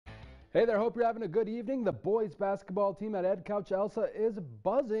Hey there, hope you're having a good evening. The boys basketball team at Edcouch-Elsa is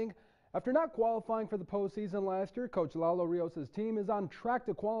buzzing. After not qualifying for the postseason last year, Coach Lalo Rios' team is on track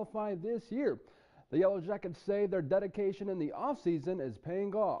to qualify this year. The Yellow Jackets say their dedication in the offseason is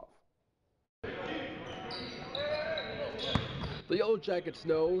paying off. The Yellow Jackets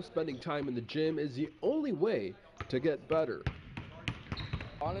know spending time in the gym is the only way to get better.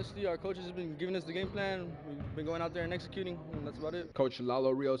 Honestly, our coaches have been giving us the game plan. We've been going out there and executing, and that's about it. Coach Lalo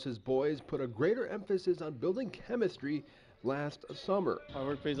Rios' boys put a greater emphasis on building chemistry last summer. Our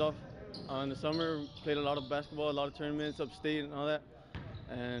work pays off. In the summer, played a lot of basketball, a lot of tournaments, upstate and all that.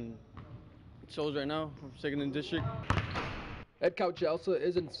 And it shows right now. We're second in district. Edcouch-Elsa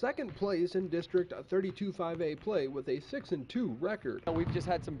is in second place in District 32-5A play with a 6-2 record. We've just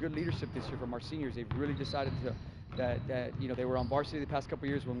had some good leadership this year from our seniors. They've really decided that they were on varsity the past couple of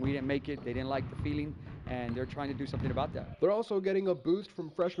years when we didn't make it. They didn't like the feeling, and they're trying to do something about that. They're also getting a boost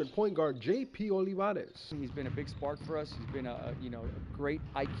from freshman point guard J.P. Olivares. He's been a big spark for us. He's been a great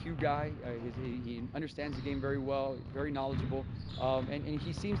IQ guy. He understands the game very well, very knowledgeable, and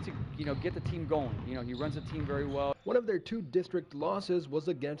he seems to get the team going. He runs the team very well. One of their two district losses was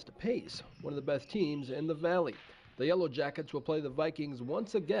against Pace, one of the best teams in the Valley. The Yellow Jackets will play the Vikings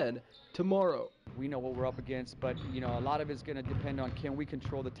once again tomorrow. We know what we're up against, but a lot of it's going to depend on can we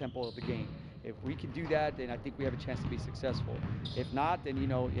control the tempo of the game. If we can do that, then I think we have a chance to be successful. If not, then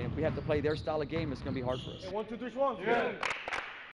if we have to play their style of game, it's going to be hard for us. Hey, 1, 2, 3, Swans. Yeah.